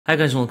Hi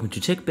guys, welcome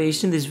to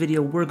TechBased. In this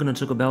video, we're going to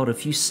talk about a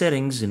few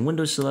settings in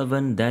Windows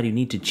 11 that you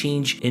need to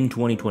change in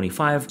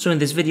 2025. So in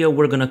this video,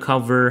 we're going to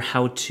cover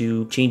how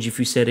to change a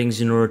few settings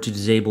in order to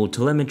disable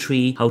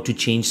telemetry, how to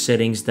change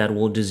settings that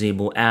will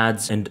disable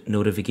ads and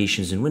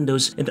notifications in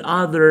Windows, and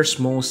other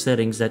small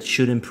settings that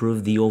should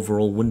improve the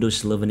overall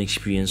Windows 11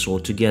 experience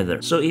altogether.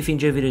 So if you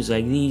enjoy videos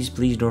like these,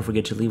 please don't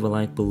forget to leave a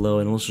like below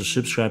and also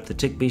subscribe to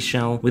the TechBased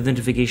channel with the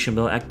notification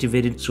bell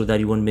activated so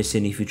that you won't miss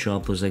any future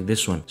uploads like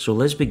this one. So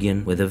let's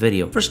begin with the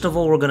video. First of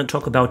all, we're going to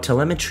talk about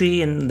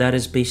telemetry, and that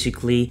is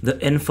basically the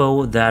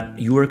info that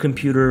your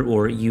computer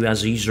or you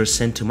as a user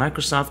send to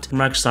Microsoft.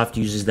 Microsoft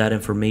uses that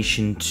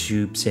information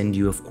to send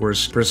you, of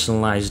course,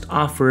 personalized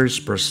offers,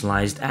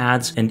 personalized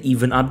ads, and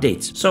even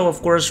updates. So,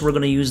 of course, we're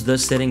going to use the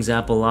settings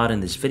app a lot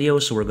in this video.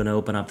 So we're going to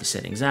open up the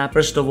settings app.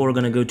 First of all, we're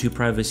going to go to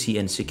privacy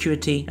and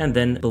security, and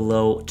then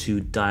below to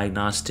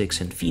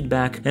diagnostics and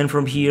feedback. And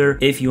from here,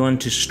 if you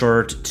want to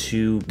start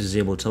to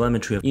disable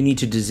telemetry, you need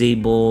to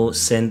disable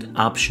send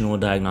optional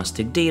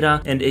diagnostic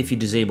data. And if you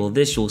disable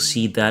this, you'll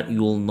see that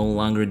you will no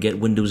longer get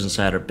Windows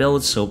Insider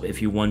builds. So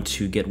if you want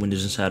to get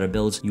Windows Insider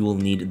builds, you will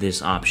need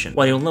this option.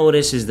 What you'll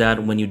notice is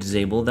that when you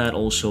disable that,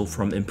 also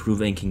from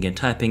improve inking and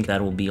typing,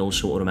 that will be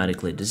also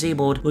automatically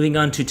disabled. Moving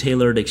on to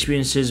tailored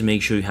experiences,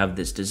 make sure you have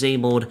this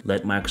disabled.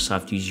 Let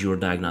Microsoft use your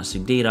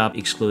diagnostic data,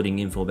 excluding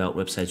info about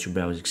websites you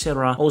browse,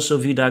 etc. Also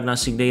view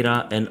diagnostic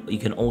data, and you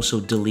can also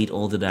delete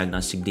all the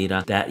diagnostic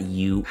data that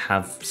you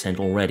have sent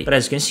already. But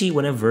as you can see,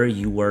 whenever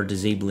you are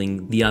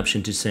disabling the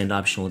option to send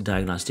optional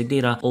diagnostic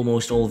data,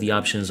 almost all the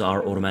options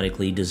are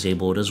automatically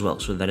disabled as well,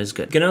 so that is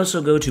good. You can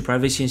also go to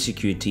privacy and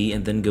security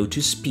and then go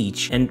to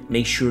speech and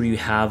make sure you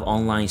have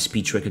online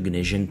speech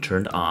recognition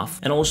turned off.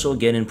 And also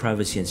again in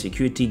privacy and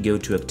security, go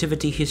to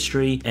activity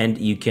history and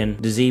you can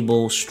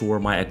disable store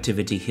my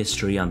activity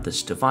history on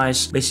this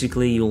device.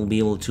 Basically, you'll be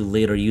able to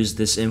later use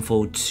this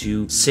info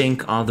to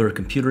sync other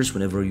computers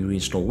whenever you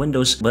reinstall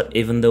Windows, but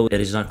even though it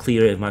is not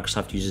clear if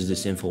Microsoft uses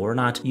this info or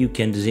not, you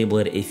can disable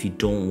it if you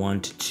don't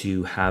want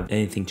to have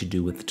anything to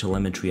do with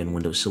telemetry on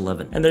Windows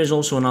 11. And there's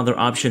also another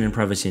option in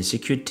privacy and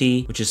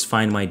security, which is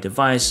find my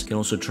device. You can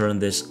also turn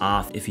this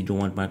off if you don't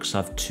want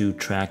Microsoft to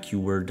track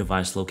your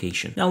device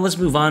location. Now let's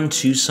move on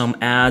to some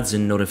ads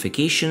and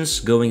notifications.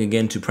 Going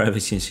again to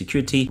privacy and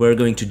security, we're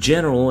going to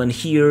general, and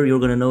here you're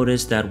going to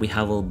notice that we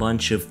have a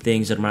bunch of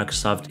things that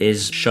Microsoft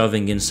is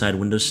shoving inside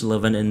Windows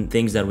 11 and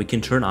things that we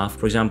can turn off.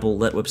 For example,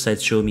 let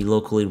websites show me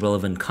locally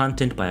relevant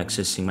content by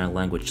accessing my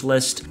language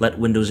list. Let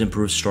Windows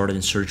improve start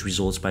and search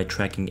results by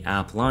tracking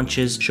app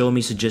launches. Show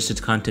me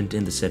suggested content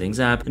in the settings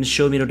app, and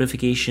show me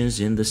notifications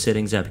in the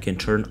settings app. You can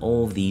turn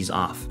all of these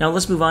off. Now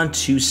let's move on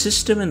to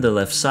system in the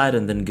left side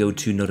and then go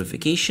to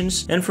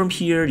notifications. And from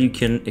here, you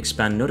can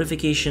expand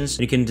notifications.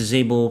 You can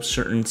disable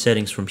certain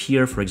settings from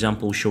here. For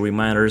example, show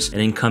reminders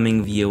and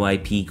incoming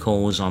VoIP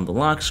calls on the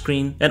lock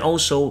screen. And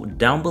also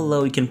down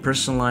below, you can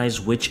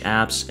personalize which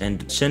apps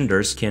and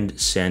senders can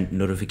send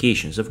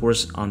notifications. Of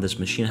course, on this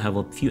machine, I have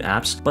a few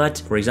apps,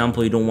 but for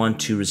example, you don't want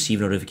to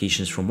receive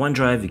notifications from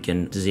OneDrive, you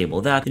can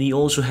disable that. And you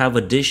also have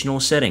additional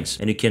settings,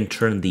 and you can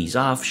turn these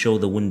off, show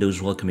the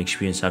Windows welcome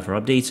experience after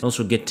updates,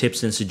 also get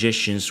tips and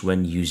suggestions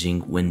when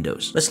using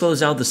Windows. Let's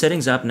close out the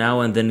settings app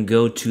now and then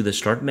go to the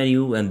start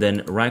menu and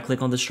then right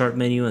click on the start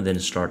menu and then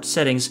start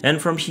settings.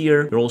 And from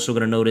here, you're also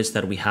going to notice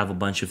that we have a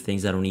bunch of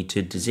things that we need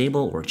to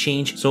disable or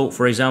change. So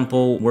for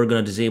example, we're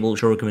going to disable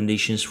show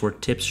recommendations for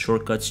tips,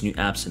 shortcuts, new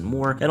apps, and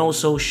more, and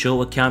also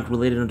show account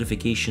related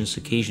notifications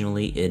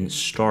occasionally in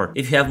start.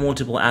 If you have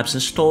multiple apps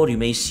installed, you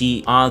may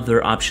see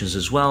other options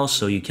as well,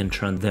 so you can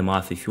turn them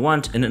off if you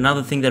want. And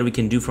another thing that we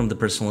can do from the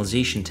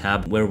personalization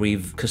tab where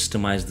we've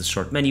customized the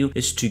start menu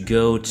is to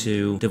go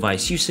to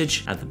device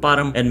usage at the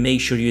bottom and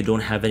make sure you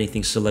don't have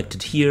anything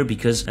selected here,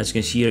 because as you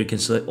can see here, you can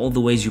select all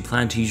the ways you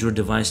plan to use your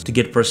device to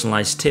get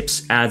personalized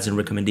tips, ads, and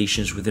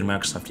recommendations within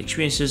Microsoft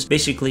experiences.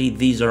 Basically,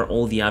 these are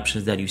all the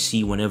options that you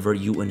see whenever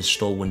you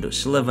install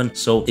Windows 11.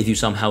 So if you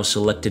somehow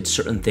selected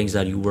certain things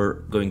that you were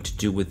going to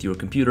do with your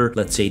computer,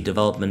 let's say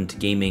development,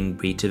 gaming,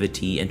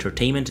 creativity,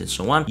 entertainment, and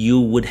so on, you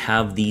would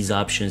have these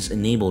options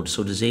enabled.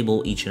 So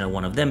disable each and every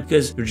one of them,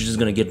 because you're just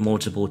going to get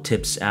multiple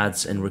tips,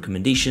 ads, and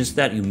recommendations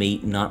that you may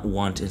not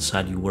want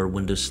inside your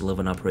Windows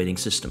 11 operating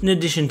system. In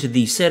addition to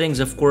these settings,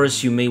 of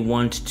course, you may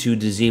want to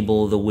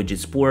disable the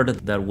widgets board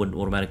that would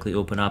automatically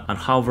open up on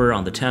hover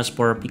on the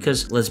taskbar,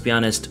 because let's be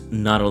honest,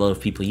 not a lot of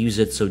people use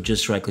it. So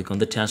just right click on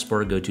the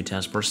taskbar, go to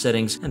taskbar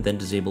settings, and then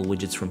disable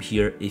widgets from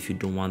here if you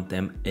don't want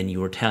them in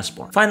your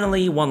taskbar.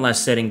 Finally, one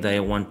last setting that I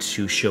want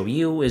to show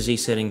you is a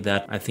setting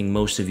that I think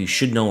most of you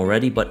should know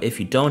already, but if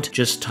you don't,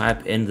 just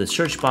type in the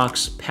search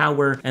box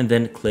power and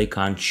then click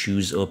on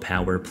choose a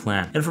power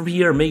plan. And from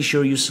here, make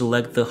sure you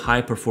select the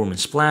high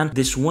performance plan.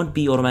 This won't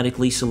be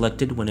automatically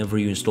selected whenever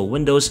you install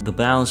Windows. The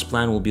balanced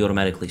plan will be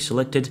automatically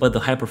selected, but the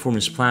high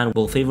performance plan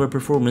will favor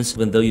performance,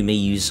 even though you may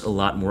use a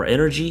lot more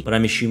energy. But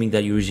I'm assuming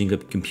that you're using a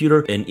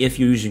computer, and if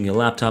you're using a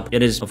laptop,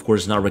 it is of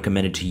course not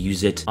recommended to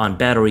use it on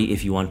battery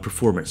if you want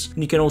performance.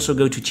 And you can also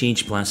go to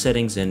change plan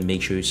settings and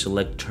make sure you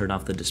select turn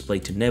off the display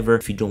to never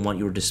if you don't want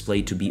your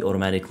display to be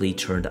automatically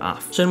turned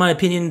off. So in my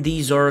opinion, and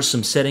these are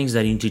some settings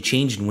that you need to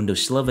change in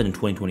Windows 11 in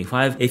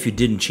 2025. If you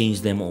didn't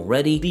change them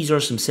already, these are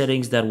some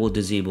settings that will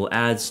disable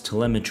ads,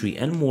 telemetry,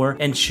 and more,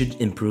 and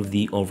should improve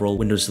the overall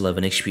Windows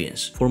 11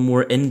 experience. For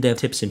more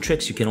in-depth tips and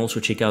tricks, you can also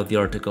check out the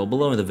article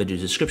below in the video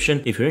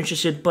description if you're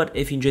interested. But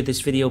if you enjoyed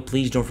this video,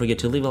 please don't forget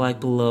to leave a like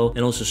below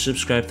and also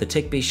subscribe to the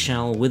TechBased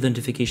channel with the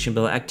notification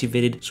bell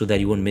activated so that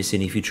you won't miss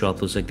any future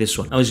uploads like this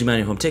one. I was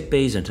Emmanuel from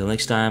TechBased. Until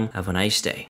next time, have a nice day.